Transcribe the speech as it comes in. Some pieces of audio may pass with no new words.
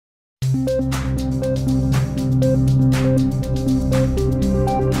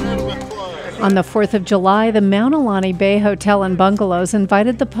On the 4th of July, the Mauna Bay Hotel and Bungalows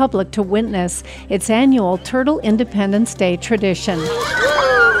invited the public to witness its annual Turtle Independence Day tradition.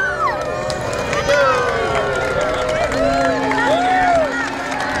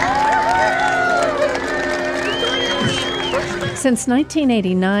 Since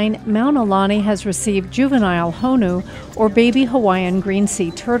 1989, Mauna Lani has received juvenile honu, or baby Hawaiian green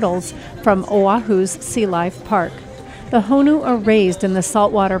sea turtles, from Oahu's Sea Life Park. The honu are raised in the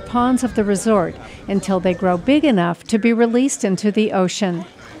saltwater ponds of the resort until they grow big enough to be released into the ocean.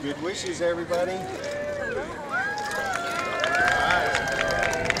 Good wishes, everybody.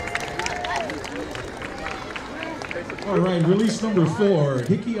 All right, release number 4,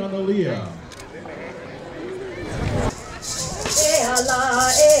 Hiki Analia.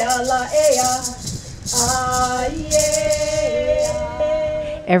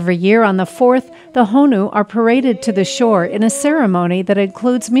 Every year on the 4th, the honu are paraded to the shore in a ceremony that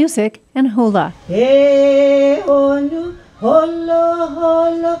includes music and hula. Let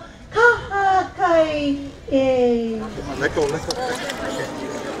go.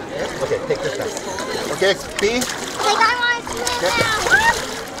 Okay, take this back. Okay, B.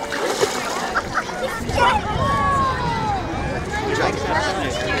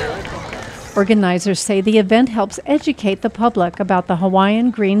 Organizers say the event helps educate the public about the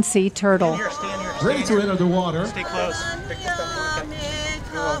Hawaiian green sea turtle. Ready to enter the water. Stay close.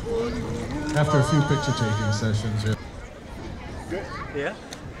 After a few picture taking sessions. Yeah?